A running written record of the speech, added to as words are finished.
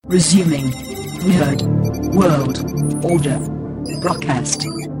Resuming Nerd World Order broadcast.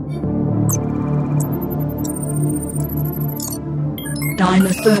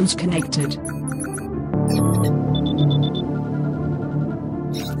 Dynaphones connected.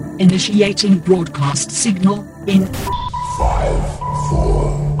 Initiating broadcast signal in 5,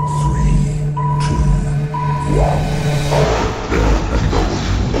 4, 3, 2, 1.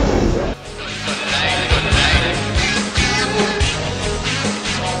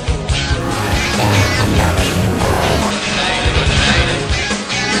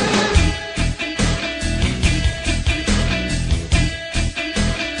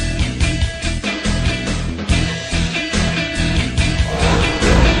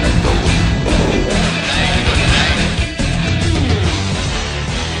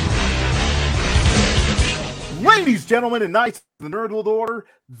 Ladies, gentlemen, and knights of the Nerd World Order,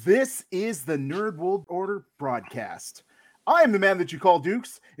 this is the Nerd World Order broadcast. I am the man that you call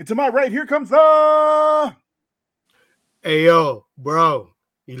Dukes, and to my right, here comes the... Hey, yo, bro,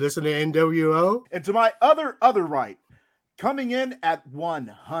 you listen to NWO? And to my other right, coming in at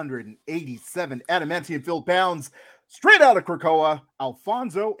 187 adamantium-filled pounds, straight out of Krakoa,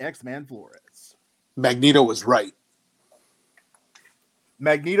 Alfonso X-Man Flores. Magneto was right.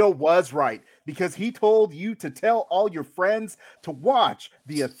 Magneto was right, because he told you to tell all your friends to watch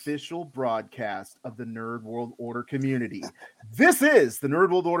the official broadcast of the Nerd World Order community. This is the Nerd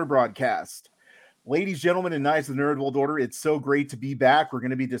World Order broadcast. Ladies, gentlemen, and knights of the Nerd World Order, it's so great to be back. We're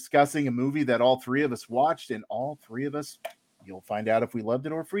going to be discussing a movie that all three of us watched, and all three of us, you'll find out if we loved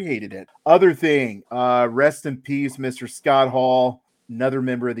it or if we hated it. Other thing, rest in peace, Mr. Scott Hall, another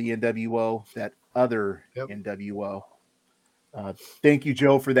member of the NWO, that other NWO. Thank you,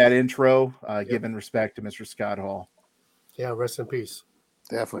 Joe, for that intro, giving respect to Mr. Scott Hall. Yeah, rest in peace.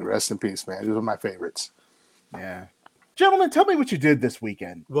 Definitely rest in peace, man. These are my favorites. Yeah. Gentlemen, tell me what you did this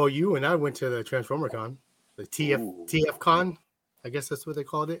weekend. Well, you and I went to the Transformer Con, the TF Con. I guess that's what they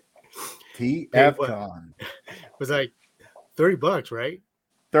called it. TF Con. It was like $30, right?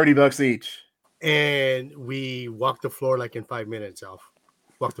 $30 each. And we walked the floor like in 5 minutes, Alf.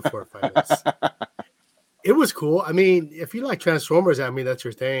 Walked the floor in 5 minutes. It was cool. I mean, if you like Transformers, I mean, that's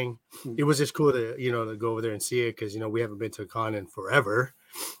your thing. It was just cool to, to go over there and see it because, we haven't been to a con in forever.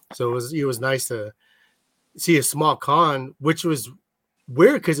 So it was nice to see a small con, which was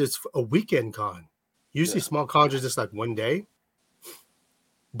weird because it's a weekend con. Usually small cons are just like one day.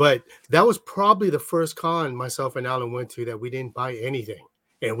 But that was probably the first con myself and Alan went to that we didn't buy anything.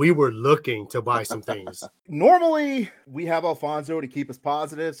 And we were looking to buy some things. Normally, we have Alfonso to keep us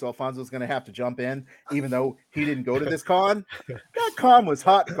positive, so Alfonso's going to have to jump in, even though he didn't go to this con. That con was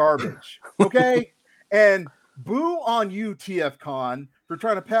hot garbage, okay? And boo on you, TF Con, for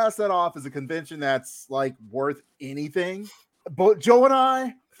trying to pass that off as a convention that's, like, worth anything. But Joe and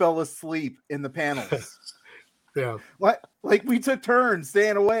I fell asleep in the panels. Yeah. Like we took turns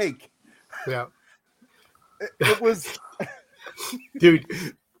staying awake. Yeah. It was... Dude,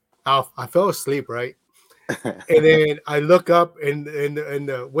 I fell asleep, right? And then I look up and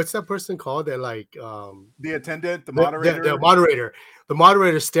what's that person called? That like the attendant, the moderator. The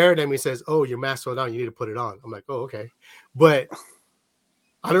moderator stared at me and says, "Oh, your mask fell down. You need to put it on." I'm like, "Oh, okay." But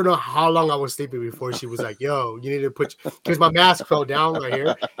I don't know how long I was sleeping before she was like, "Yo, you need to put," because my mask fell down right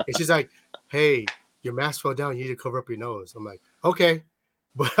here, and she's like, "Hey, your mask fell down. You need to cover up your nose." I'm like, "Okay,"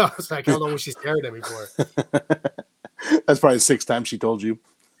 but I was like, "How long was she staring at me for?" That's probably the 6th time she told you,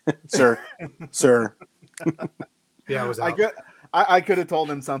 sir. Yeah, I was out. I could have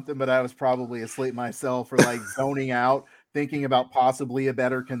told him something, but I was probably asleep myself or like zoning out, thinking about possibly a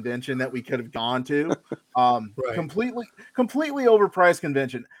better convention that we could have gone to. Right. Completely overpriced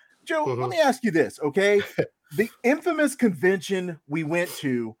convention. Joe, let me ask you this, okay? The infamous convention we went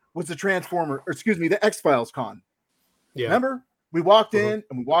to was the X-Files con. Yeah. Remember? We walked in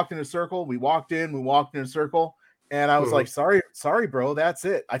and we walked in a circle. We walked in a circle. And I was like, sorry, bro, that's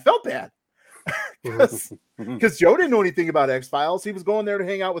it. I felt bad because Joe didn't know anything about X-Files. He was going there to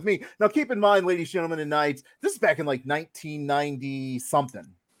hang out with me. Now, keep in mind, ladies, gentlemen, and knights, this is back in like 1990 something.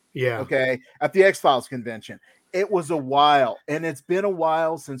 Yeah. Okay. At the X-Files convention. It was a while, and it's been a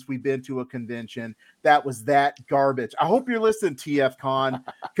while since we've been to a convention that was that garbage. I hope you're listening, TF Con,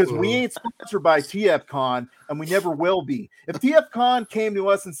 because we ain't sponsored by TF Con, and we never will be. If TF Con came to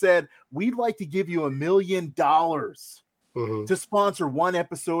us and said, we'd like to give you $1 million to sponsor one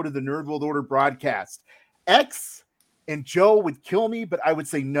episode of the Nerd World Order broadcast, X and Joe would kill me, but I would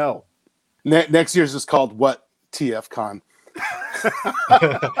say no. Next year's is called what? TF Con.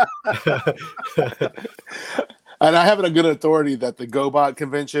 And I have it on good authority that the GoBot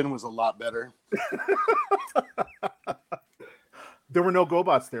convention was a lot better. There were no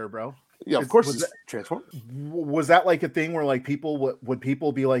GoBots there, bro. Yeah, of Is- course was it's transform. Was that like a thing where like people would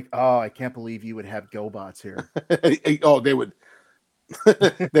people be like, oh, I can't believe you would have GoBots here? Oh, they would.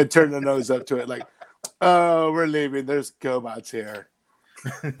 They'd turn their nose up to it like, oh, we're leaving. There's GoBots here.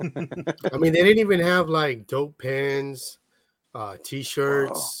 I mean, they didn't even have like dope pins,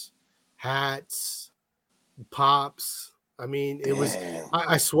 t-shirts, hats, pops. I mean, it was. Damn.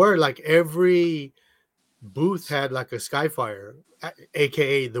 I swear, like every booth had like a Skyfire,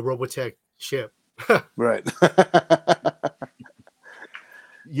 aka the Robotech ship. Right.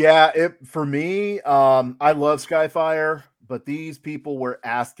 Yeah, for me, I love Skyfire, but these people were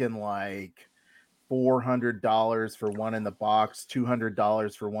asking like $400 for one in the box,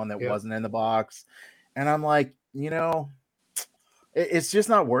 $200 for one that wasn't in the box, and I'm like, it's just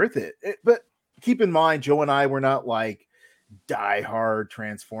not worth it. But keep in mind, Joe and I were not like diehard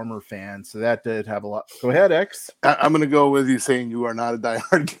Transformer fans, so that did have a lot. Go ahead, X. I'm going to go with you saying you are not a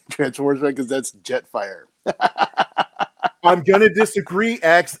diehard Transformers fan because that's Jetfire. I'm going to disagree,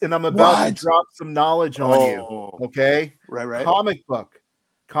 X, and I'm about to drop some knowledge on you. Okay? Right. Comic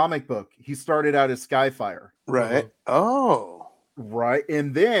book. He started out as Skyfire. Right. Oh. Right.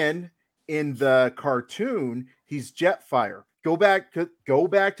 And then in the cartoon, he's Jetfire. Go back to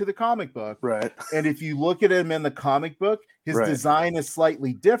the comic book. Right. And if you look at him in the comic book, his design is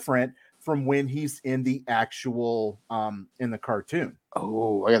slightly different from when he's in the actual in the cartoon.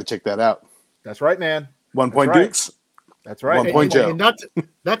 Oh, I got to check that out. That's right, man. 1 point right. Dukes. That's right. 1 point Joe. And not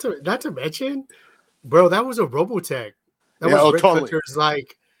to mention, bro, that was a Robotech. That Yeah, was Rick totally. Hunter's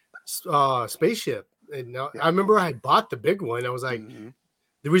like spaceship. And I remember I bought the big one. I was like,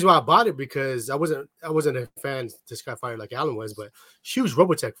 the reason why I bought it because I wasn't a fan to Skyfire like Alan was, but huge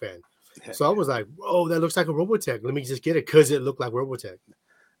Robotech fan. So I was like, "Whoa, that looks like a Robotech. Let me just get it because it looked like Robotech."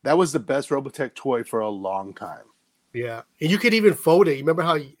 That was the best Robotech toy for a long time. Yeah, and you could even fold it. You remember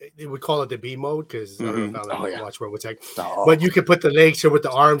how they would call it the B mode because I don't know if Oh, I yeah. watch Robotech, Oh. but you could put the legs here with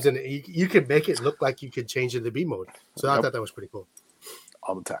the arms, and you could make it look like you could change it to B mode. So I thought that was pretty cool.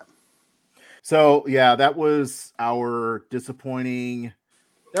 All the time. So yeah, that was our disappointing.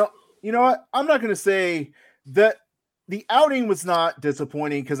 No, you know what? I'm not going to say that the outing was not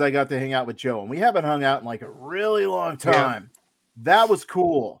disappointing because I got to hang out with Joe, and we haven't hung out in like a really long time. Yeah. That was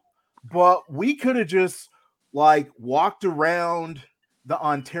cool, but we could have just like walked around the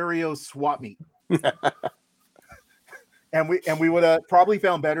Ontario swap meet, and we would have probably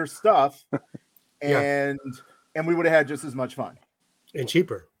found better stuff, and we would have had just as much fun and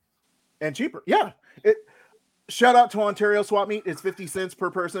cheaper. Yeah. Shout out to Ontario Swap Meet. It's 50 cents per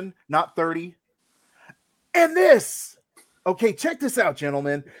person, not 30. And this, okay, check this out,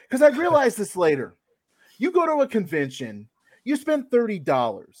 gentlemen, because I realized this later. You go to a convention, you spend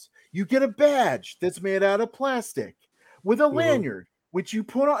 $30. You get a badge that's made out of plastic with a lanyard, which you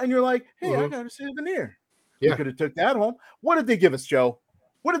put on, and you're like, hey, I got a souvenir. Yeah. You could have took that home. What did they give us, Joe?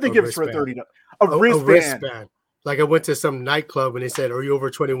 What did they give us for $30? A wristband. wristband. Like I went to some nightclub and they said, are you over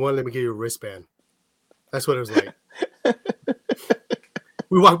 21? Let me give you a wristband. That's what it was like.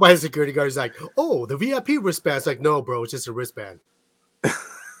 We walked by the security guard. He's like, oh, the VIP wristband. It's like, no, bro, it's just a wristband.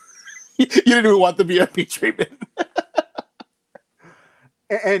 You didn't even want the VIP treatment.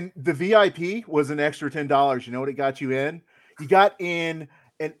 And the VIP was an extra $10. You know what it got you in? You got in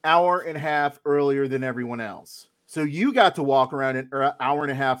an hour and a half earlier than everyone else. So you got to walk around an hour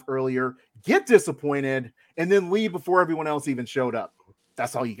and a half earlier, get disappointed, and then leave before everyone else even showed up.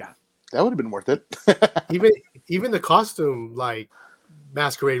 That's all you got. That would have been worth it. even the costume, like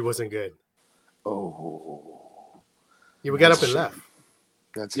masquerade, wasn't good. Oh, yeah, we got up and left.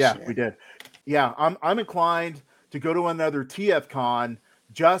 That's we did. Yeah, I'm inclined to go to another TF Con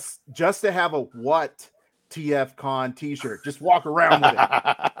just to have a what TF Con T-shirt. Just walk around with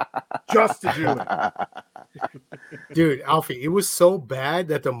it, just to do it. Dude, Alfie, it was so bad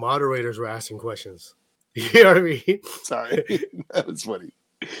that the moderators were asking questions. You know what I mean? Sorry, that was funny.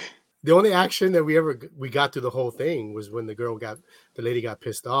 The only action that we got through the whole thing was when the lady got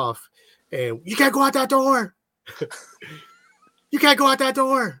pissed off, and you can't go out that door. You can't go out that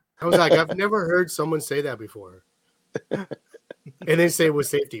door. I was like, I've never heard someone say that before. And then say it was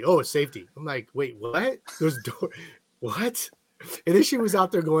safety. Oh, it's safety. I'm like, wait, what? There's door. What? And then she was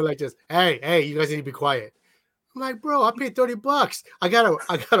out there going like this. Hey, you guys need to be quiet. I'm like, bro, I paid $30. I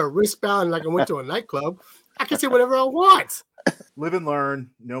got a wristband like I went to a nightclub. I can say whatever I want. Live and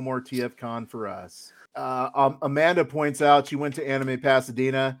learn. No more TF Con for us. Amanda points out she went to Anime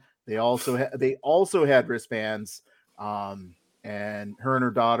Pasadena. They also had wristbands. And her and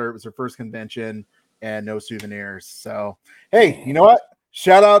her daughter, it was her first convention, and no souvenirs. So, hey, you know what?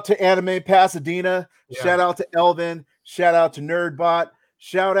 Shout out to Anime Pasadena. Yeah. Shout out to Elvin. Shout out to NerdBot.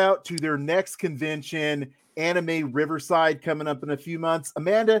 Shout out to their next convention, Anime Riverside, coming up in a few months.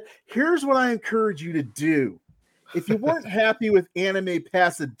 Amanda, here's what I encourage you to do. If you weren't happy with Anime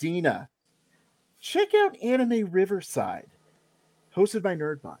Pasadena, check out Anime Riverside, hosted by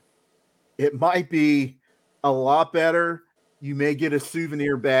NerdBot. It might be a lot better. You may get a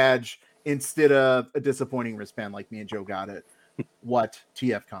souvenir badge instead of a disappointing wristband like me and Joe got at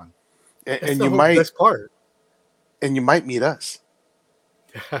TFCon. And you might best part. And you might meet us.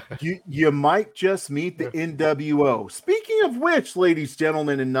 You might just meet the NWO. Speaking of which, ladies,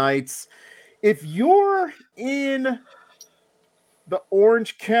 gentlemen, and knights, if you're in the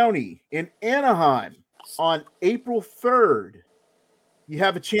Orange County in Anaheim on April 3rd, you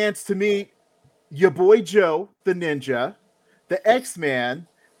have a chance to meet your boy Joe, the Ninja, the X-Man,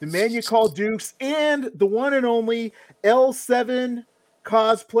 the man you call Dukes, and the one and only L7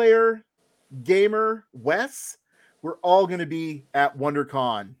 cosplayer gamer Wes. We're all going to be at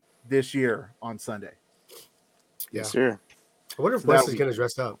WonderCon this year on Sunday. Yeah. Yes, sir. I wonder if So Wes that is we- going to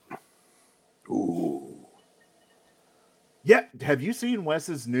dress up. Ooh. Yeah. Have you seen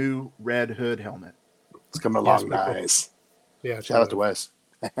Wes's new Red Hood helmet? It's coming Yeah, it's along pretty cool. nice. Yeah. Shout out to Wes.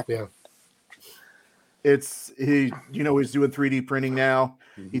 Yeah. He's doing 3D printing now.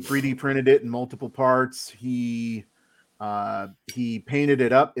 He 3D printed it in multiple parts. He painted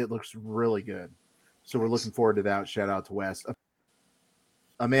it up. It looks really good. So we're looking forward to that. Shout out to Wes.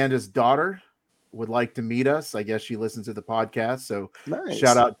 Amanda's daughter would like to meet us. I guess she listens to the podcast. So Nice.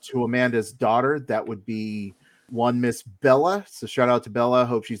 shout out to Amanda's daughter. That would be one Miss Bella. So shout out to Bella.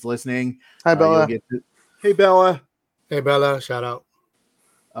 Hope she's listening. Hi, Bella. Hey, Bella. Hey, Bella, shout out.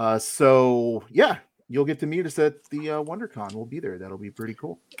 So yeah, you'll get to meet us at the WonderCon. We'll be there. That'll be pretty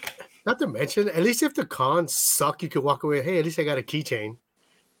cool. Not to mention, at least if the cons suck, you could walk away. Hey, at least I got a keychain.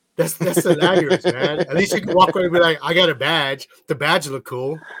 That's the lanyards, man. At least you can walk away and be like, I got a badge. The badge look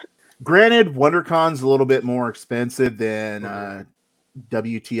cool. Granted, WonderCon's a little bit more expensive than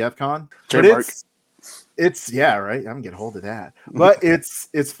WTFCon, but Trademark. it's yeah, right. I'm gonna get hold of that, but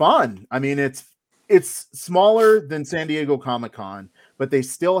it's fun. I mean, it's smaller than San Diego Comic-Con, but they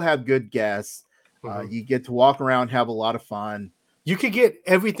still have good guests. You get to walk around, have a lot of fun. You could get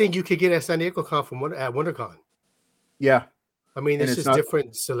everything you could get at San Diego Con at WonderCon. Yeah. I mean, And it's it's just not-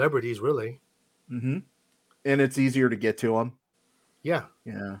 different celebrities, really. Mm-hmm. And it's easier to get to them. Yeah.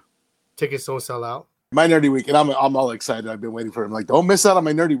 Yeah. Tickets don't sell out. My nerdy weekend. I'm all excited. I've been waiting for him. Like, don't miss out on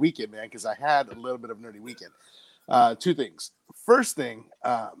my nerdy weekend, man, because I had a little bit of nerdy weekend. Two things. First thing,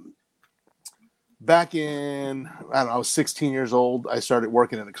 back in I was 16 years old. I started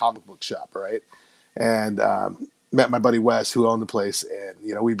working in a comic book shop, right? And met my buddy Wes, who owned the place,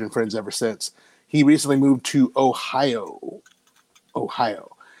 and we've been friends ever since. He recently moved to Ohio,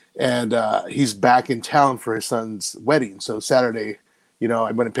 and he's back in town for his son's wedding. So Saturday,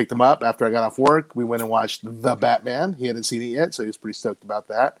 I went and picked him up after I got off work. We went and watched The Batman. He hadn't seen it yet, so he was pretty stoked about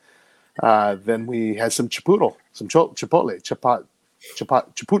that. Then we had some chipotle, and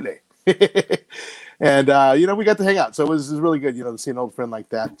we got to hang out. So it was really good, to see an old friend like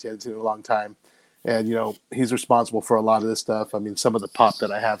that. He hadn't seen it in a long time. And, he's responsible for a lot of this stuff. I mean, some of the pop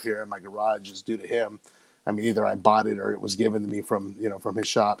that I have here in my garage is due to him. I mean, either I bought it or it was given to me from his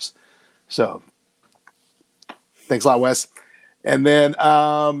shops. So thanks a lot, Wes. And then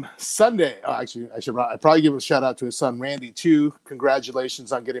Sunday, I'd probably give a shout out to his son, Randy, too.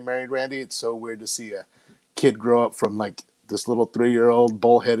 Congratulations on getting married, Randy. It's so weird to see a kid grow up from like this little 3-year-old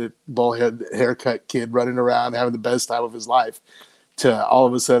bullhead haircut kid running around having the best time of his life to all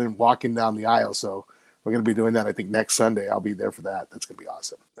of a sudden walking down the aisle. So we're going to be doing that, I think, next Sunday. I'll be there for that. That's going to be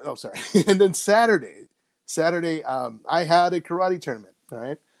awesome. Oh, sorry. And then Saturday, I had a karate tournament, all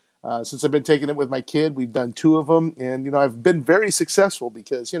right? Since I've been taking it with my kid, we've done 2 of them. And, I've been very successful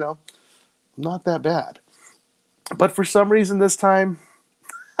because, I'm not that bad. But for some reason this time,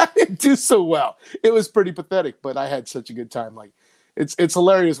 I didn't do so well. It was pretty pathetic, but I had such a good time. Like, it's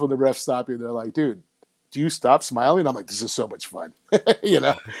hilarious when the refs stop you. They're like, dude, do you stop smiling? I'm like, this is so much fun,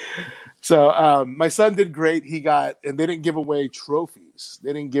 So my son did great. And they didn't give away trophies.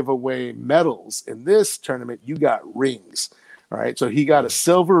 They didn't give away medals. In this tournament, you got rings. All right. So he got a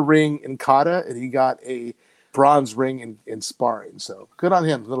silver ring in kata and he got a bronze ring in sparring. So good on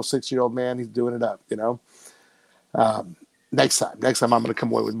him. Little 6-year-old man. He's doing it up, Next time I'm going to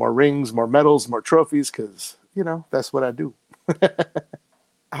come away with more rings, more medals, more trophies. Cause that's what I do.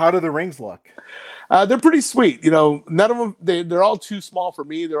 How do the rings look? They're pretty sweet. None of them, they're all too small for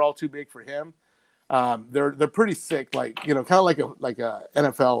me. They're all too big for him. They're pretty thick, like, kind of like a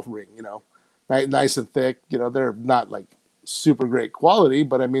NFL ring, nice and thick. They're not like super great quality,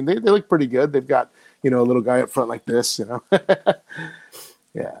 but I mean, they look pretty good. They've got, a little guy up front like this,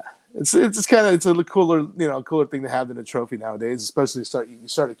 Yeah. It's a cooler thing to have than a trophy nowadays, especially you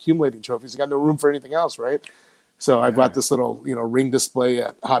start accumulating trophies. You got no room for anything else, right? So I've got this little, ring display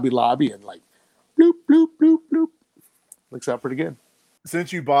at Hobby Lobby, and like, bloop, bloop, bloop, bloop. Looks out pretty good.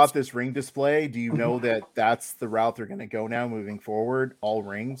 Since you bought this ring display, do you know that that's the route they're going to go now moving forward? All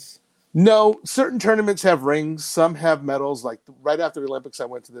rings? No, certain tournaments have rings. Some have medals. Like right after the Olympics, I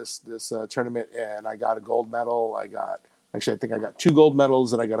went to this tournament and I got a gold medal. I think I got 2 gold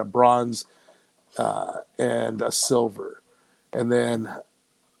medals, and I got a bronze and a silver. And then,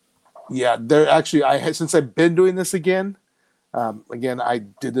 since I've been doing this again, I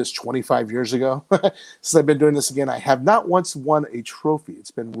did this 25 years ago. Since I've been doing this again, I have not once won a trophy.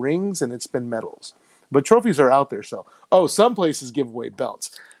 It's been rings and it's been medals, but trophies are out there. So, some places give away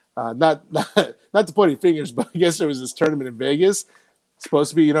belts. Not to point any fingers, but I guess there was this tournament in Vegas. It's supposed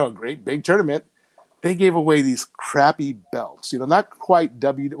to be, a great big tournament. They gave away these crappy belts, not quite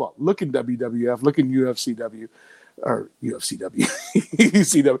looking WWF, looking UFCW or UFCW,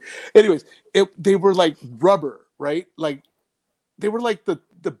 UCW. Anyways, they were like rubber, right? Like they were like the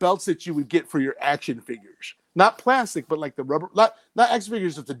belts that you would get for your action figures, not plastic, but like the rubber, not action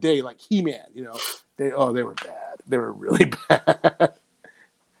figures of today, like He-Man. They were bad. They were really bad.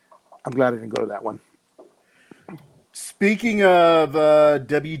 I'm glad I didn't go to that one. Speaking of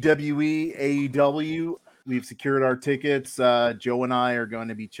WWE, AEW, we've secured our tickets. Joe and I are going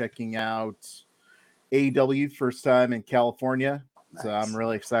to be checking out AEW first time in California. Nice. So I'm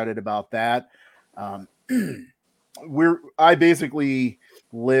really excited about that. I basically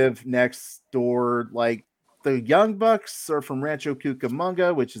live next door. Like the Young Bucks are from Rancho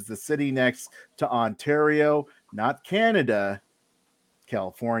Cucamonga, which is the city next to Ontario, not Canada,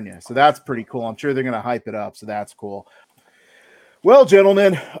 California. So that's pretty cool. I'm sure they're going to hype it up. So that's cool. Well,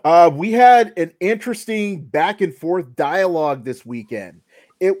 gentlemen, we had an interesting back and forth dialogue this weekend.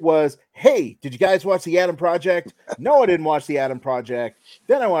 It was, hey, did you guys watch the Adam Project? No, I didn't watch the Adam Project.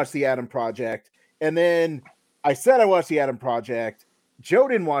 Then I watched the Adam Project. And then I said I watched the Adam Project. Joe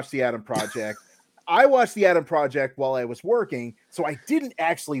didn't watch the Adam Project. I watched the Adam Project while I was working, so I didn't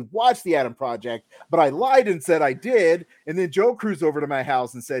actually watch the Adam Project, but I lied and said I did. And then Joe cruised over to my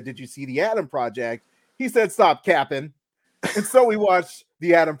house and said, did you see the Adam Project? He said, stop capping. And so we watched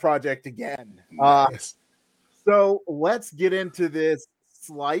the Adam Project again. Nice. So let's get into this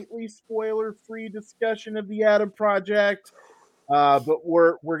slightly spoiler-free discussion of the Adam Project. But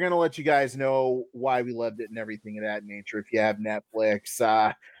we're going to let you guys know why we loved it and everything of that nature. If you have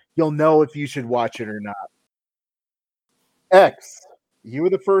Netflix, you'll know if you should watch it or not. X, you were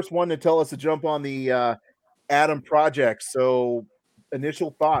the first one to tell us to jump on the Adam Project. So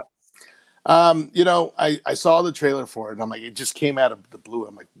initial thoughts. I saw the trailer for it and I'm like, it just came out of the blue.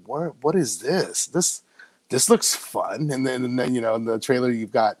 I'm like, what is this? This looks fun. And then, in the trailer,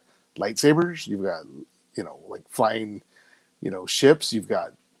 you've got lightsabers, you've got, like flying, ships, you've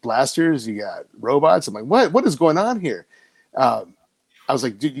got blasters, you got robots. I'm like, what is going on here? I was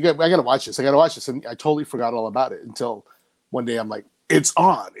like, dude, I got to watch this. And I totally forgot all about it until one day I'm like, it's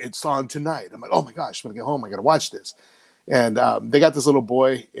on tonight. I'm like, oh my gosh, when I get home, I got to watch this. And they got this little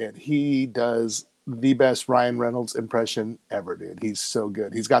boy, and he does the best Ryan Reynolds impression ever, dude. He's so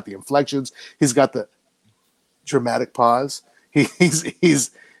good. He's got the inflections. He's got the dramatic pause.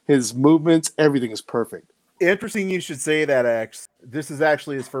 His movements, everything is perfect. Interesting you should say that, X. This is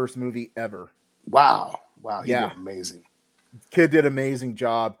actually his first movie ever. Wow. He did amazing. Kid did an amazing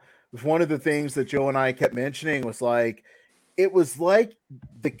job. One of the things that Joe and I kept mentioning was like, it was like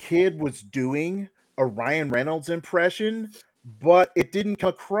the kid was doing a Ryan Reynolds impression, but it didn't come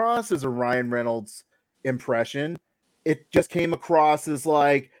across as a Ryan Reynolds impression. It just came across as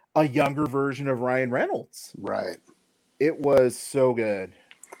like a younger version of Ryan Reynolds. Right. It was so good.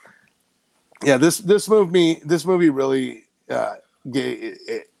 Yeah, this movie really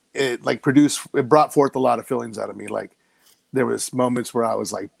it brought forth a lot of feelings out of me. Like there was moments where I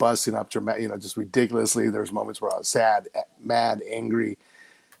was like busting up dramatic, just ridiculously. There was moments where I was sad, mad, angry.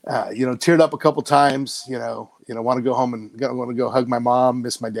 Teared up a couple times, want to go home and want to go hug my mom,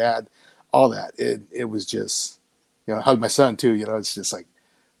 miss my dad, all that. It was just, hug my son too. It's just like,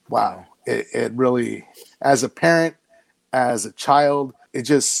 wow. It really, as a parent, as a child, it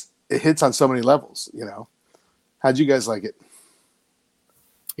hits on so many levels, How'd you guys like it?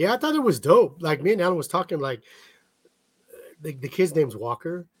 Yeah, I thought it was dope. Like me and Alan was talking, like the kid's name's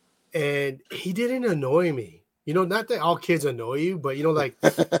Walker, and he didn't annoy me. Not that all kids annoy you, but like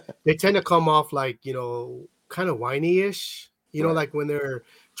they tend to come off like, kind of whiny-ish, right. Like when they're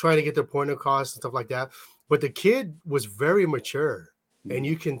trying to get their point across and stuff like that. But the kid was very mature. And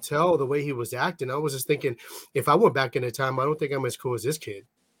you can tell the way he was acting. I was just thinking, if I went back in the time, I don't think I'm as cool as this kid,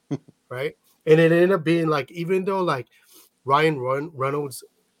 right? And it ended up being like, even though like Reynolds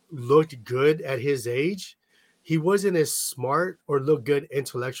looked good at his age, he wasn't as smart or looked good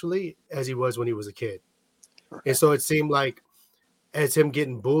intellectually as he was when he was a kid. And so it seemed like as him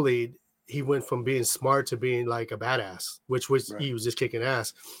getting bullied, he went from being smart to being like a badass, which was he was just kicking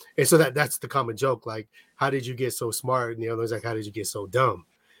ass. And so that's the common joke. Like, how did you get so smart? And the other's like, how did you get so dumb?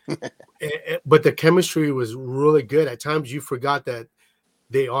 But the chemistry was really good. At times you forgot that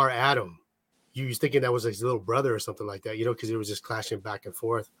they are Adam. You was thinking that was his little brother or something like that, because it was just clashing back and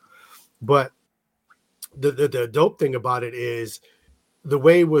forth. But the dope thing about it is the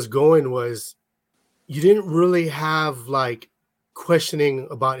way it was going was you didn't really have like questioning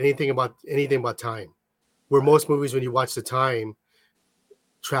about anything about time, where most movies, when you watch the time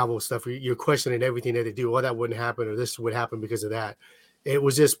travel stuff, you're questioning everything that they do. Oh, that wouldn't happen, or this would happen because of that. It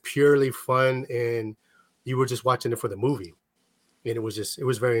was just purely fun, and you were just watching it for the movie, and it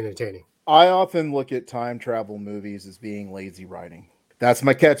was very entertaining. I often look at time travel movies as being lazy writing. That's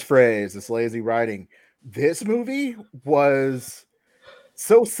my catchphrase. It's lazy writing. This movie was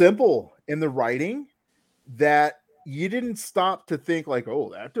so simple in the writing that you didn't stop to think like,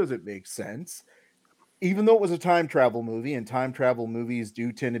 oh, that doesn't make sense. Even though it was a time travel movie, and time travel movies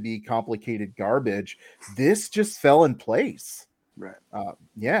do tend to be complicated garbage, this just fell in place. Right.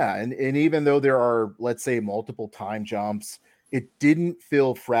 Yeah. And even though there are, let's say, multiple time jumps, it didn't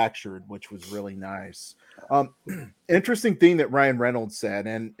feel fractured, which was really nice. Interesting thing that Ryan Reynolds said,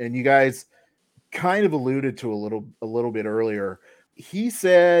 and you guys kind of alluded to a little bit earlier. He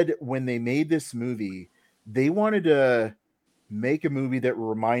said when they made this movie, they wanted to make a movie that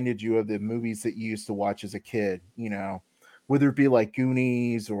reminded you of the movies that you used to watch as a kid, whether it be like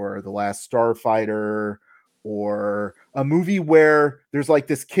Goonies or The Last Starfighter, or a movie where there's like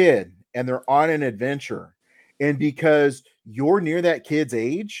this kid and they're on an adventure. And because you're near that kid's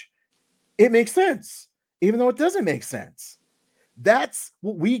age, it makes sense, even though it doesn't make sense. That's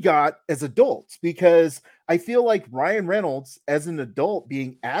what we got as adults, because I feel like Ryan Reynolds, as an adult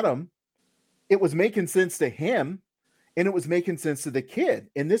being Adam, it was making sense to him and it was making sense to the kid.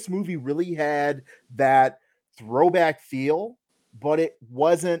 And this movie really had that throwback feel, but it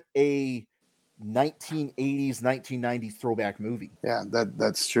wasn't a 1980s, 1990s throwback movie. Yeah,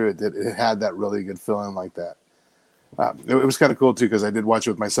 that's true. It had that really good feeling like that. It was kind of cool too, because I did watch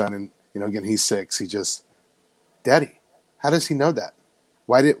it with my son, and again, he's 6. He just, Daddy, how does he know that?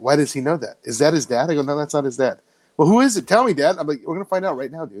 Why does he know that? Is that his dad? I go, no, that's not his dad. Well, who is it? Tell me, Dad. I'm like, we're gonna find out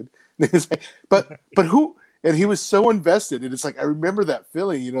right now, dude. Like, but who? And he was so invested, and it's like I remember that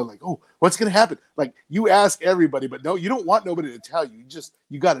feeling, like, oh, what's gonna happen? Like, you ask everybody, but no, you don't want nobody to tell you.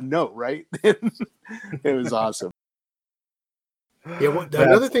 You got to know, right? It was awesome. Yeah,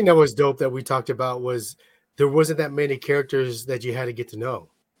 another thing that was dope that we talked about was there wasn't that many characters that you had to get to know.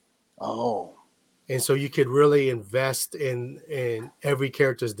 Oh. And so you could really invest in every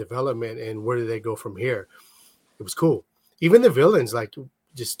character's development and where do they go from here. It was cool. Even the villains, like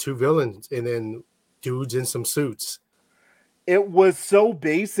just 2 villains and then dudes in some suits. It was so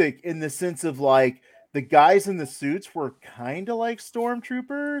basic in the sense of like the guys in the suits were kind of like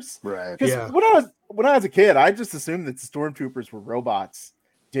stormtroopers. Right. Because Yeah. when I was a kid, I just assumed that the stormtroopers were robots.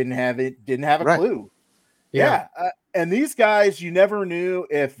 Didn't have a Right. clue. Yeah. And these guys, you never knew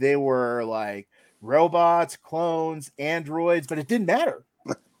if they were like robots, clones, androids, but it didn't matter.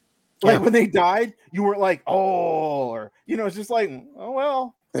 Like when they died, you weren't like, oh, or it's just like, oh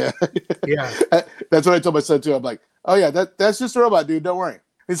well. Yeah. Yeah. That's what I told my son too. I'm like, oh yeah, that's just a robot, dude. Don't worry.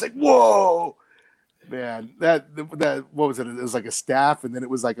 He's like, whoa, man. That what was it? It was like a staff, and then it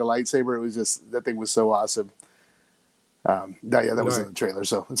was like a lightsaber. It was just, that thing was so awesome. That was in the trailer,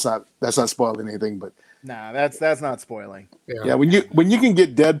 so that's not spoiling anything, but. Nah, that's not spoiling. Yeah, when you can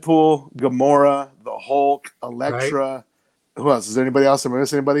get Deadpool, Gamora, the Hulk, Elektra, who else? Is there anybody else? Am I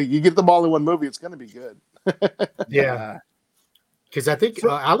missing anybody? You get them all in one movie, it's going to be good. Yeah. Because I think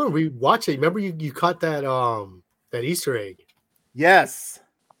Alan, we watched it. Remember you caught that Easter egg. Yes.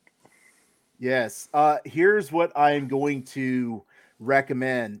 Here's what I'm going to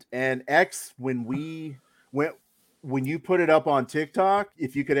recommend. And X, when you put it up on TikTok,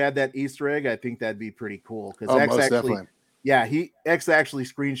 if you could add that Easter egg, I think that'd be pretty cool. Because X actually, X actually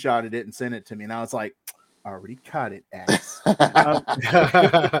screenshotted it and sent it to me, and I was like, I already caught it, X.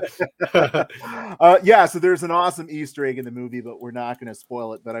 So there's an awesome Easter egg in the movie, but we're not going to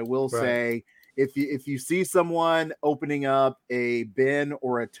spoil it. But I will say, if you see someone opening up a bin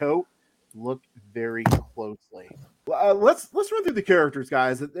or a tote, look very closely. Let's run through the characters,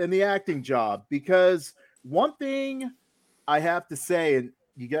 guys, and the acting job, because one thing I have to say, and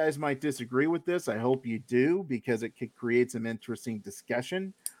you guys might disagree with this. I hope you do because it could create some interesting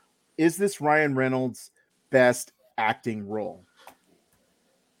discussion. Is this Ryan Reynolds' best acting role?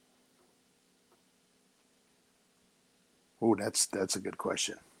 Oh, that's a good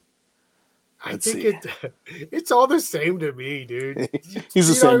question. I Let's think see. it's all the same to me, dude. He's the You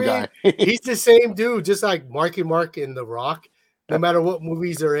know same what I mean? guy. He's the same dude, just like Marky Mark in The Rock. No matter what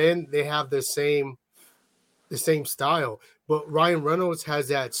movies they're in, they have the same style. But Ryan Reynolds has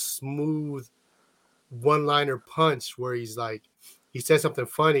that smooth one-liner punch where he's like, he says something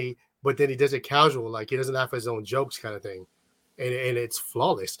funny, but then he does it casual, like he doesn't have his own jokes, kind of thing, and it's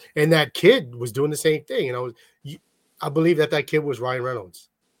flawless. And that kid was doing the same thing, and I believe that kid was Ryan Reynolds.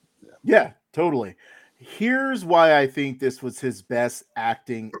 Yeah, totally. Here's why I think this was his best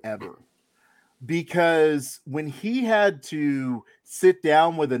acting ever. Because when he had to sit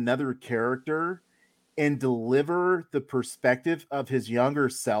down with another character and deliver the perspective of his younger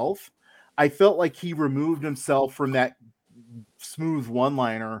self, I felt like he removed himself from that smooth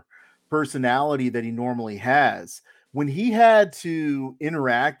one-liner personality that he normally has. When he had to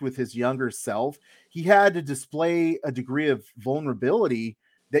interact with his younger self, he had to display a degree of vulnerability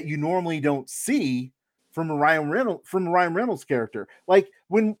that you normally don't see from a Ryan Reynolds character. Like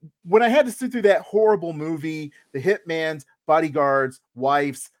when I had to sit through that horrible movie, The Hitman's Bodyguard's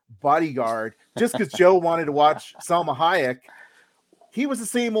Wife's Bodyguard, just because Joe wanted to watch Salma Hayek, he was the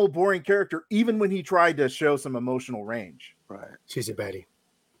same old boring character, even when he tried to show some emotional range. Right. She's a baddie.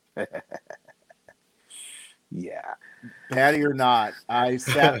 Yeah. Baddie or not, I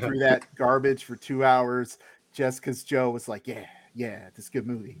sat through that garbage for 2 hours just because Joe was like, yeah, this is a good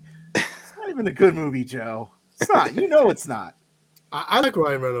movie. It's not even a good movie, Joe. It's not. You know it's not. I like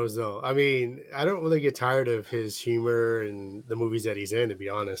Ryan Reynolds, though. I mean, I don't really get tired of his humor and the movies that he's in, to be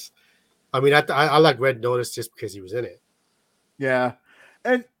honest. I mean, I like Red Notice just because he was in it. Yeah.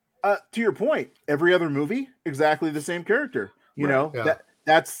 And to your point, every other movie, exactly the same character. You Right, know, yeah.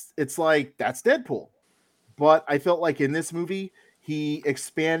 that's Deadpool. But I felt like in this movie, he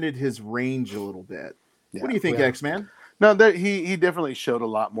expanded his range a little bit. Yeah. What do you think, Yeah. X-Man? No, he definitely showed a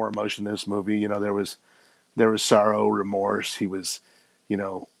lot more emotion in this movie. You know, there was sorrow, remorse. He was, you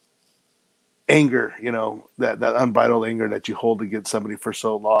know, anger. You know, that unbridled anger that you hold against somebody for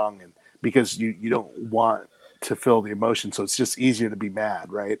so long, and because you don't want to feel the emotion, so it's just easier to be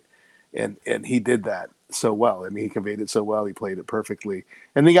mad, right? And he did that so well. I mean, he conveyed it so well. He played it perfectly,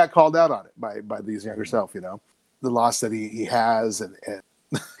 and he got called out on it by his younger self. You know, the loss that he has, and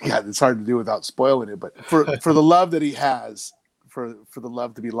yeah, it's hard to do without spoiling it. But for the love that he has, for the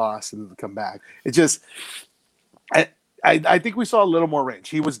love to be lost and to come back, it just, I think we saw a little more range.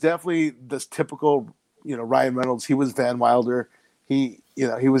 He was definitely this typical, you know, Ryan Reynolds. He was Van Wilder. He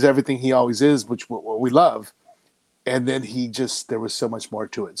was everything he always is, which what we love. And then there was so much more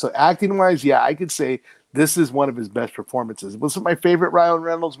to it. So acting wise, yeah, I could say this is one of his best performances. Was it my favorite Ryan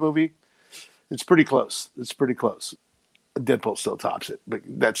Reynolds movie? It's pretty close. Deadpool still tops it, but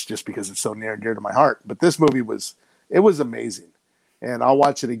that's just because it's so near and dear to my heart. But this movie was amazing, and I'll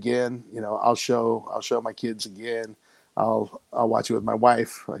watch it again. You know, I'll show my kids again. I'll watch it with my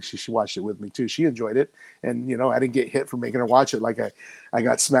wife. She watched it with me too. She enjoyed it, and you know, I didn't get hit for making her watch it. Like I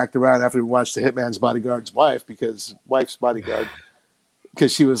got smacked around after we watched The Hitman's Bodyguard's Wife's Bodyguard,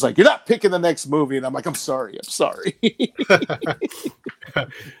 because she was like, "You're not picking the next movie," and I'm like, "I'm sorry."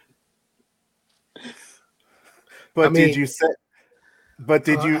 But I mean- did you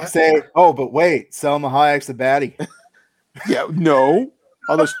say? Oh, but wait, Selma Hayek's the baddie. Yeah, no.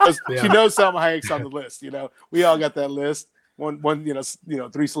 Although Yeah. she knows Salma Hayek's on the list. You know, we all got that list. One, you know,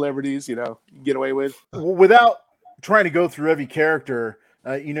 3 celebrities. You know, you get away with. Without trying to go through every character,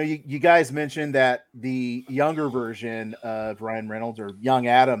 you know, you guys mentioned that the younger version of Ryan Reynolds or young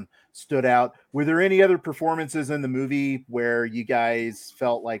Adam stood out. Were there any other performances in the movie where you guys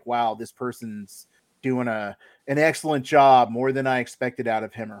felt like, wow, this person's doing an excellent job, more than I expected out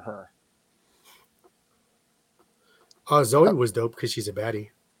of him or her? Zoe was dope because she's a baddie.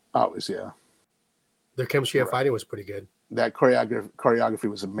 Always, yeah. Their chemistry at fighting was pretty good. That choreography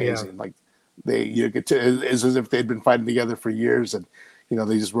was amazing. Like you get to, it's as if they'd been fighting together for years, and you know,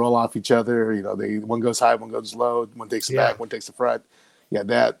 they just roll off each other. You know, one goes high, one goes low, one takes the back, one takes the front. Yeah,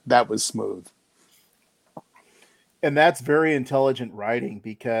 that was smooth. And that's very intelligent writing,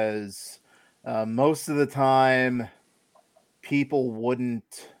 because most of the time people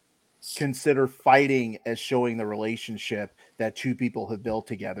wouldn't consider fighting as showing the relationship that two people have built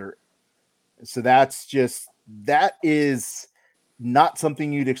together. So that is not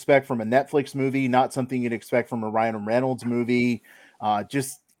something you'd expect from a Netflix movie, not something you'd expect from a Ryan Reynolds movie.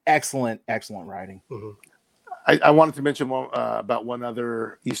 Just excellent writing. Mm-hmm. I wanted to mention about one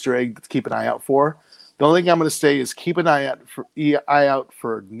other Easter egg to keep an eye out for. The only thing I'm going to say is keep an eye out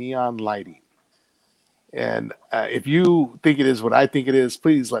for neon lighting. And if you think it is what I think it is,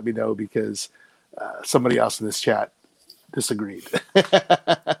 please let me know, because somebody else in this chat disagreed.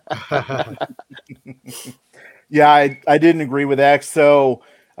 Yeah, I didn't agree with X. So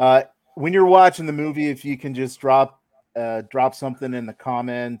when you're watching the movie, if you can just drop something in the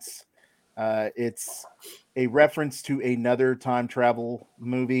comments. It's a reference to another time travel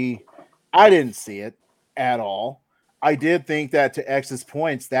movie. I didn't see it at all. I did think that, to X's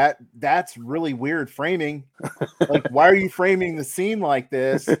points, that's really weird framing. Like, why are you framing the scene like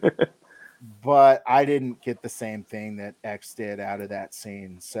this? But I didn't get the same thing that X did out of that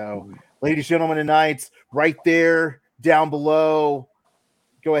scene. So, ladies, gentlemen, and knights, right there down below,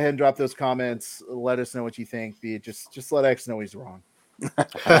 go ahead and drop those comments. Let us know what you think. Just let X know he's wrong.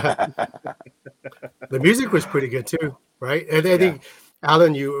 The music was pretty good too, right? And I think,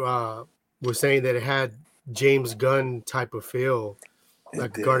 Alan, you were saying that it had James Gunn type of feel,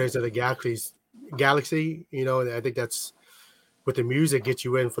 like Guardians of the Galaxy. You know, and I think that's what the music gets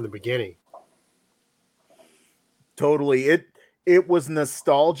you in from the beginning. Totally. It was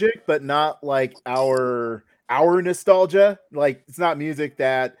nostalgic, but not like our nostalgia. Like, it's not music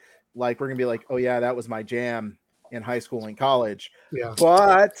that, like, we're gonna be like, oh yeah, that was my jam in high school and college. Yeah.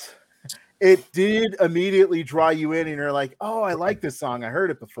 But it did immediately draw you in, and you're like, oh, I like this song. I heard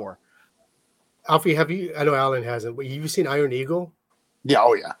it before. Alfie, I know Alan hasn't, but have you seen Iron Eagle? Yeah,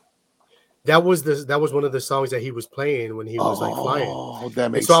 oh yeah. That was one of the songs that he was playing when he was like flying. Oh, that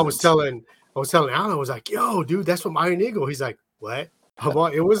makes sense. sense. I was telling Alan, I was like, yo, dude, that's from Iron Eagle. He's like, what?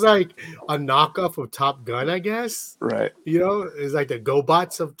 It was like a knockoff of Top Gun, I guess. Right. You know, it's like the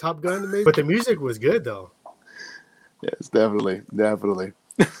GoBots of Top Gun, maybe. But the music was good though. Yes, definitely.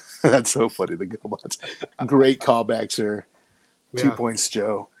 That's so funny. The GoBots. Great callback, sir. Yeah. 2 points,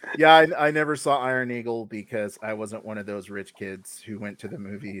 Joe. Yeah, I never saw Iron Eagle because I wasn't one of those rich kids who went to the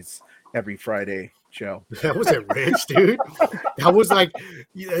movies every Friday show. That wasn't rich, dude. That was like,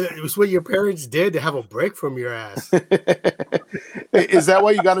 it was what your parents did to have a break from your ass. Is that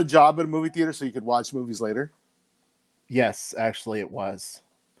why you got a job at a movie theater, so you could watch movies later? Yes, actually it was.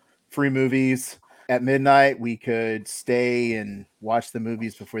 Free movies. At midnight, we could stay and watch the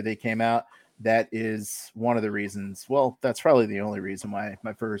movies before they came out. That is one of the reasons. Well, that's probably the only reason why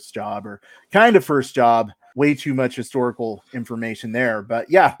my first job, or kind of first job, way too much historical information there.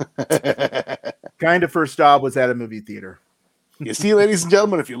 But yeah, kind of first job was at a movie theater. You see, ladies and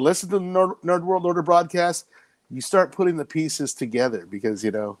gentlemen, if you listen to the Nerd World Order broadcast, you start putting the pieces together, because,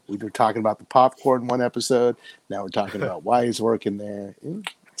 you know, we were talking about the popcorn one episode. Now we're talking about why he's working there.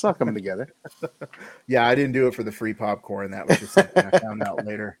 It's all coming together. Yeah, I didn't do it for the free popcorn. That was just something I found out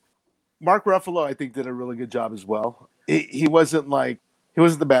later. Mark Ruffalo, I think, did a really good job as well. He wasn't the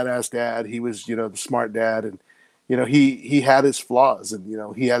badass dad. He was, you know, the smart dad, and, you know, he had his flaws, and, you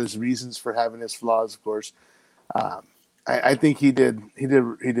know, he had his reasons for having his flaws, of course. I think he did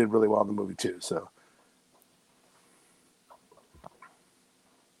really well in the movie too. So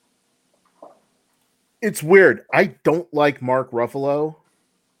it's weird. I don't like Mark Ruffalo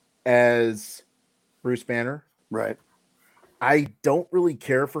as Bruce Banner. right. I don't really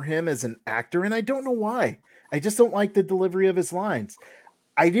care for him as an actor, and I don't know why. I just don't like the delivery of his lines.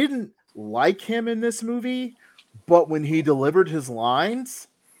 I didn't like him in this movie, but when he delivered his lines,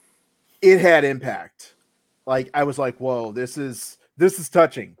 it had impact. Like, I was like, whoa, this is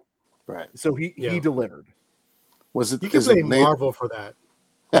touching. Right. So he delivered. Was it? You can blame Marvel for that.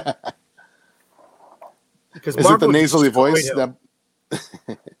 Because is Marvel it the nasally voice him.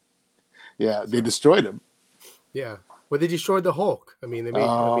 that? Yeah, they destroyed him. Yeah. Well, they destroyed the Hulk. I mean,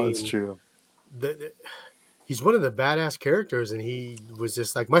 that's true. He's one of the badass characters, and he was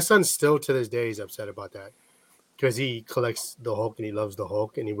just like, my son still to this day is upset about that, because he collects the Hulk and he loves the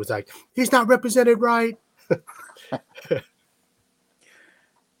Hulk, and he was like, he's not represented right.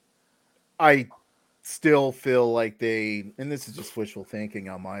 I still feel like and this is just wishful thinking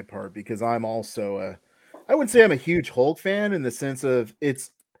on my part, because I'm also I wouldn't say I'm a huge Hulk fan in the sense of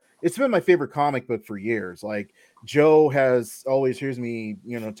it's been my favorite comic book for years. Like, Joe has always hears me,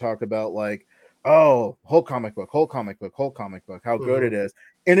 you know, talk about like, oh, Hulk comic book, how good it is.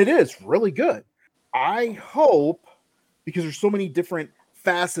 And it is really good. I hope, because there's so many different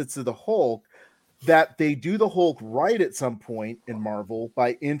facets of the Hulk, that they do the Hulk right at some point in Marvel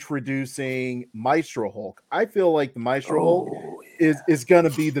by introducing Maestro Hulk. I feel like the Maestro Hulk is going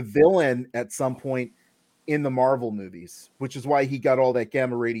to be the villain at some point in the Marvel movies, which is why he got all that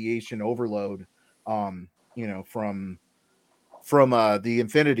gamma radiation overload, you know, from the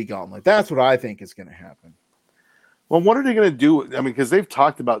Infinity Gauntlet. That's what I think is going to happen. Well, what are they going to do? I mean, because they've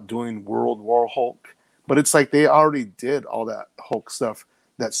talked about doing World War Hulk, but it's like they already did all that Hulk stuff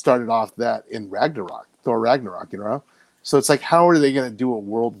that started off that in Ragnarok, Thor Ragnarok, you know? So it's like, how are they going to do a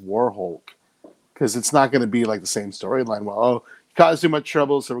World War Hulk? Because it's not going to be like the same storyline. Well, oh, you caused too much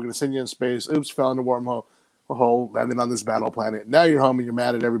trouble, so we're going to send you in space. Oops, fell in a wormhole, landed on this battle planet. Now you're home and you're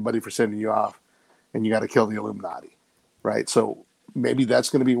mad at everybody for sending you off, and you got to kill the Illuminati, right? So maybe that's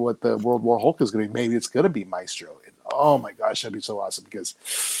going to be what the World War Hulk is going to be. Maybe it's going to be Maestro. And, oh my gosh, that'd be so awesome because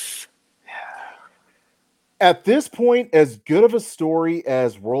at this point, as good of a story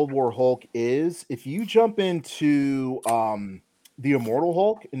as World War Hulk is, if you jump into the Immortal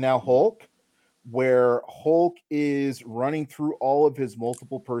Hulk and now Hulk, where Hulk is running through all of his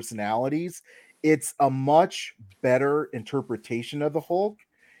multiple personalities, it's a much better interpretation of the Hulk.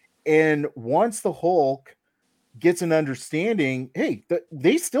 And once the Hulk gets an understanding, hey,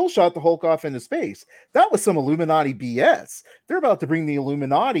 they still shot the Hulk off into space. That was some Illuminati BS. They're about to bring the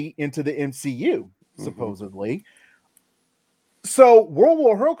Illuminati into the MCU, supposedly. So World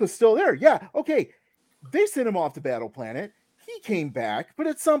War Hulk is still there. Yeah, okay. They sent him off the battle planet. He came back, but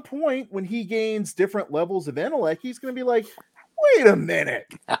at some point when he gains different levels of intellect, he's going to be like, wait a minute.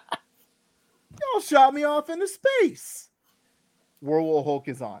 Y'all shot me off into space. World War Hulk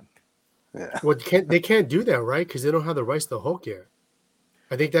is on. yeah. Well, they can't do that, right? Because they don't have the rights to Hulk yet.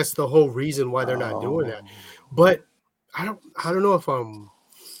 I think that's the whole reason why they're not doing that. But I don't know if I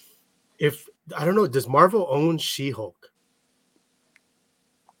don't know. Does Marvel own She-Hulk?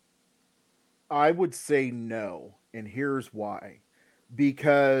 I would say no, and here's why.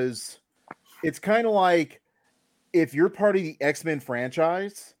 Because it's kind of like if you're part of the X-Men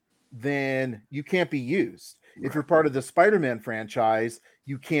franchise, then you can't be used. If you're part of the Spider-Man franchise,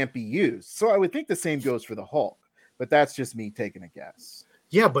 you can't be used. So I would think the same goes for the Hulk, but that's just me taking a guess.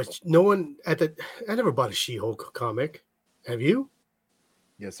 Yeah, but no one I never bought a She-Hulk comic. Have you?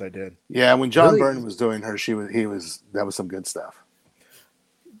 Yes, I did. Yeah, when John Really? Byrne was doing her, that was some good stuff.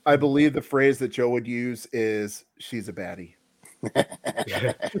 I believe the phrase that Joe would use is she's a baddie.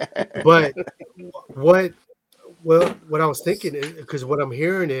 But what I was thinking is, because what I'm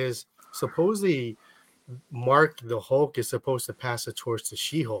hearing is supposedly Mark the Hulk is supposed to pass the torch to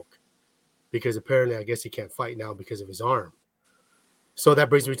She-Hulk because apparently I guess he can't fight now because of his arm. So that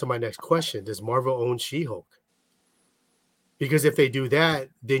brings me to my next question. Does Marvel own She-Hulk? Because if they do that,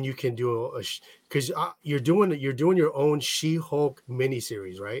 then you can do because you're doing your own She-Hulk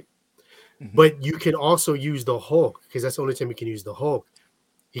miniseries, right? Mhm. But you can also use the Hulk because that's the only time you can use the Hulk.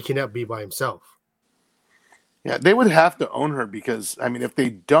 He cannot be by himself. Yeah, they would have to own her because I mean, if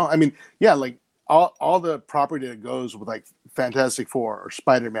they don't, I mean, yeah, like all the property that goes with like Fantastic Four or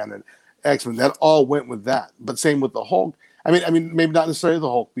Spider-Man and X-Men, that all went with that. But same with the Hulk. I mean, maybe not necessarily the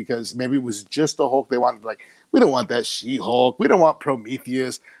Hulk because maybe it was just the Hulk. They wanted like, we don't want that She-Hulk. We don't want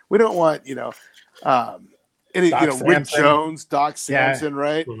Prometheus. We don't want Rick Samson. Jones, Doc Yeah. Samson,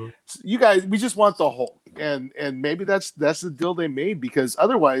 right? Mhm. You guys, we just want the Hulk, and maybe that's the deal they made because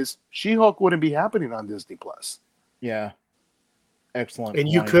otherwise She-Hulk wouldn't be happening on Disney Plus. Yeah. Excellent. And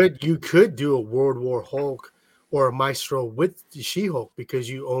you could do a World War Hulk or a Maestro with the She-Hulk because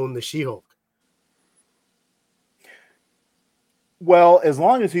you own the She-Hulk. Well, as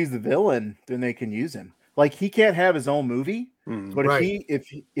long as he's the villain, then they can use him. Like he can't have his own movie, but Right.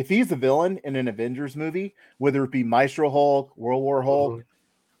 if he's the villain in an Avengers movie, whether it be Maestro Hulk, World War Hulk,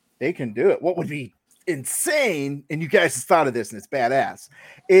 they can do it. What would be insane, and you guys have thought of this and it's badass,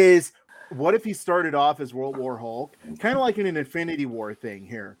 is what if he started off as World War Hulk, kind of like in an Infinity War thing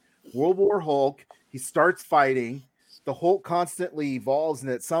here. World War Hulk, he starts fighting, the Hulk constantly evolves,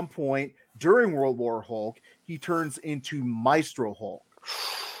 and at some point during World War Hulk, he turns into Maestro Hulk.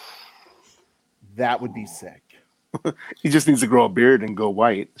 That would be sick. He just needs to grow a beard and go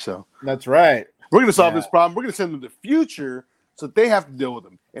white. So That's right. we're going to solve Yeah. this problem. We're going to send them to the future so they have to deal with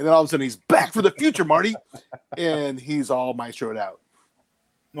him. And then all of a sudden he's back for the future, Marty, and he's all maestroed out.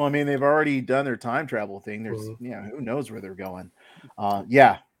 Well, I mean, they've already done their time travel thing. There's, who knows where they're going.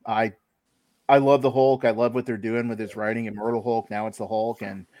 Yeah, I love the Hulk. I love what they're doing with his writing. Immortal Hulk. Now it's the Hulk,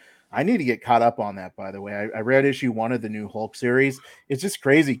 and I need to get caught up on that. By the way, I read issue 1 of the new Hulk series. It's just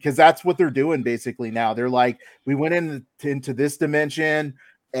crazy because that's what they're doing basically now. They're like, we went into this dimension,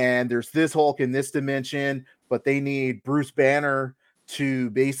 and there's this Hulk in this dimension, but they need Bruce Banner to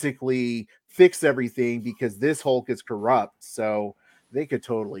basically fix everything because this Hulk is corrupt. So they could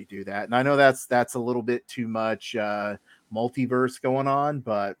totally do that. And I know that's a little bit too much multiverse going on,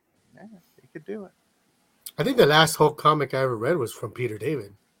 but yeah, they could do it. I think the last Hulk comic I ever read was from Peter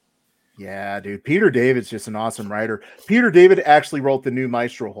David. Yeah, dude. Peter David's just an awesome writer. Peter David actually wrote the new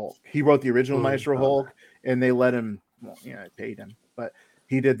Maestro Hulk. He wrote the original Maestro Hulk, and they let him. Well, I paid him, but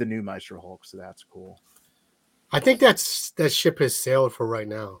he did the new Maestro Hulk, so that's cool. I think that ship has sailed for right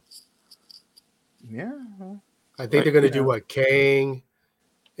now. Yeah, I think they're going to do what Kang,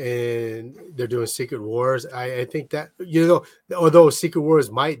 and they're doing Secret Wars. I think that although Secret Wars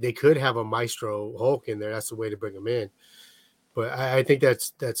they could have a Maestro Hulk in there. That's the way to bring him in. But I think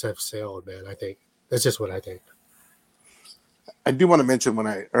that's have sailed, man. I think that's just what I think. I do want to mention when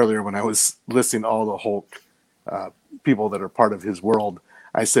I was listing all the Hulk people that are part of his world,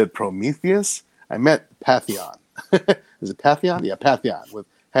 I said Prometheus. I meant Pantheon. Is it Pantheon? Yeah, Pantheon with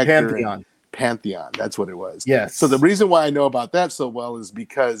Hector Pantheon. and Pantheon. That's what it was. Yes. So the reason why I know about that so well is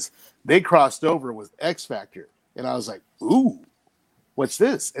because they crossed over with X Factor, and I was like, "Ooh, what's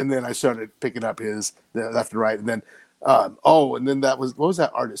this?" And then I started picking up his left and right, and then and then that was, what was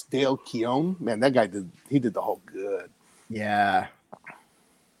that artist? Dale Keown. Man, that guy did the Hulk good. Yeah.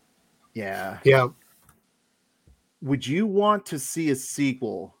 Would you want to see a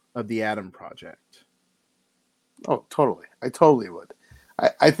sequel of the Adam Project? Oh, totally. I totally would.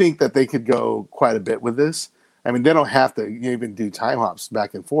 I think that they could go quite a bit with this. I mean, they don't have to even do time hops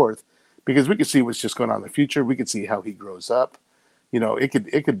back and forth, because we could see what's just going on in the future. We could see how he grows up.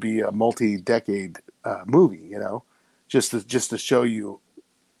 It could be a multi-decade movie. Just to show you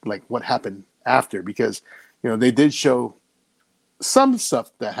like what happened after, because they did show some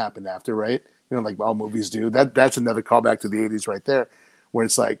stuff that happened after, right? Like all movies do. That's another callback to the 80s right there, where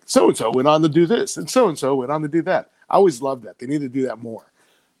it's like so and so went on to do this and so went on to do that. I always loved that. They need to do that more.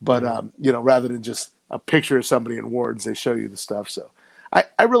 But rather than just a picture of somebody in wards, they show you the stuff. So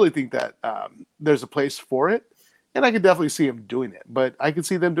I really think that there's a place for it, and I could definitely see them doing it. But I could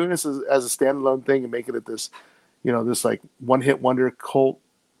see them doing this as a standalone thing and making it this, this like one-hit wonder cult,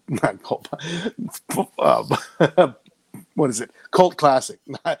 not cult, what is it? Cult classic,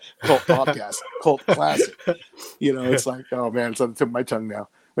 not cult podcast, cult classic. It's like, oh man, it's on the tip of my tongue now.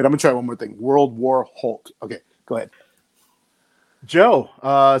 Wait, I'm gonna try one more thing. World War Hulk. Okay, go ahead. Joe,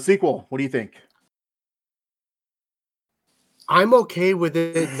 sequel. What do you think? I'm okay with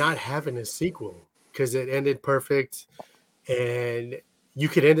it not having a sequel because it ended perfect, and you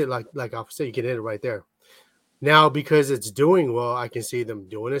could end it like I said, you could end it right there. Now, because it's doing well, I can see them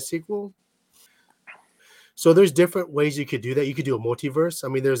doing a sequel. So there's different ways you could do that. You could do a multiverse. I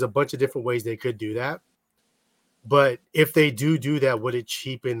mean, there's a bunch of different ways they could do that. But if they do that, would it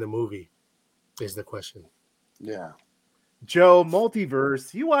cheapen the movie? Is the question. Yeah. Joe,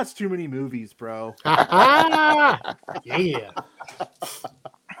 multiverse. You watch too many movies, bro. Yeah.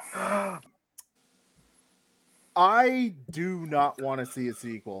 I do not want to see a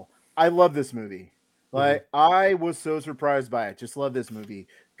sequel. I love this movie. Like, I was so surprised by it. Just love this movie.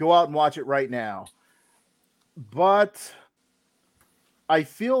 Go out and watch it right now. But I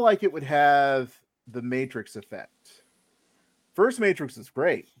feel like it would have the Matrix effect. First Matrix is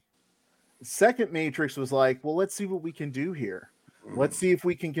great. Second Matrix was like, well, let's see what we can do here. Let's see if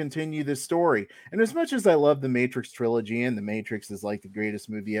we can continue this story. And as much as I love the Matrix trilogy and the Matrix is like the greatest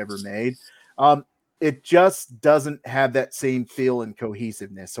movie ever made, it just doesn't have that same feel and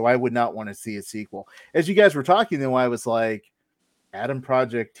cohesiveness. So I would not want to see a sequel. As you guys were talking, though, I was like, Adam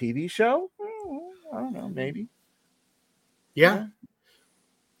Project TV show? I don't know, maybe. Yeah.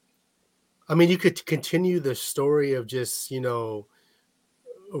 I mean, you could continue the story of just,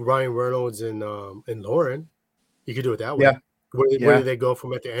 Ryan Reynolds and Lauren. You could do it that way. Yeah. Where do they go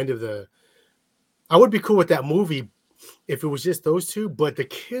from at the end of the? I would be cool with that movie if it was just those two. But the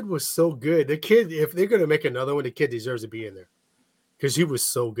kid was so good. The kid, if they're gonna make another one, the kid deserves to be in there because he was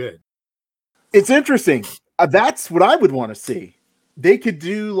so good. It's interesting. That's what I would want to see. They could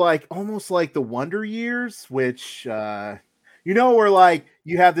do like almost like the Wonder Years, which where like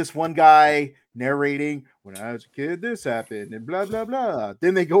you have this one guy narrating, when I was a kid, this happened, and blah blah blah.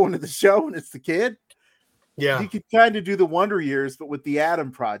 Then they go into the show and it's the kid. Yeah, you could kind of do the Wonder Years, but with the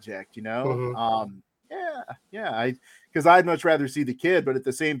Adam Project, Mm-hmm. Because I'd much rather see the kid, but at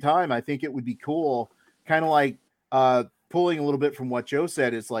the same time, I think it would be cool, kind of like pulling a little bit from what Joe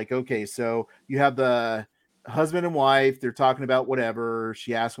said. It's like, okay, so you have the husband and wife, they're talking about whatever.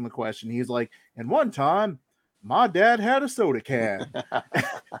 She asks him a question. He's like, and one time my dad had a soda can.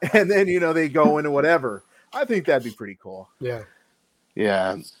 And then, they go into whatever. I think that'd be pretty cool. Yeah.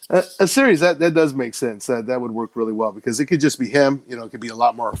 Yeah. A series that does make sense. That would work really well because it could just be him. It could be a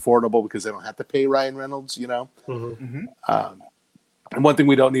lot more affordable because they don't have to pay Ryan Reynolds, Mm-hmm. Mm-hmm. And one thing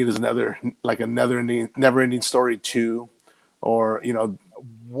we don't need is another never-ending story 2, or,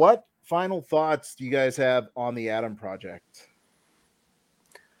 What final thoughts do you guys have on the Adam Project?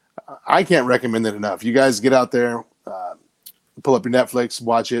 I can't recommend it enough. You guys get out there, pull up your Netflix,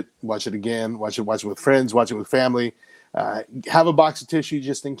 watch it again, watch it with friends, watch it with family. Have a box of tissue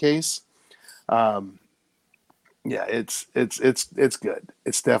just in case. Yeah, it's good.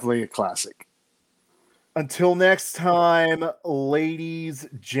 It's definitely a classic. Until next time, ladies,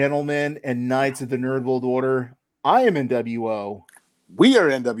 gentlemen, and knights of the Nerd World Order, I am NWO. We are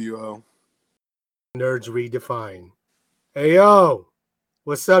NWO. Nerds Redefine. Hey, yo.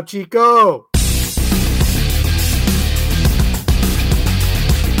 What's up, Chico?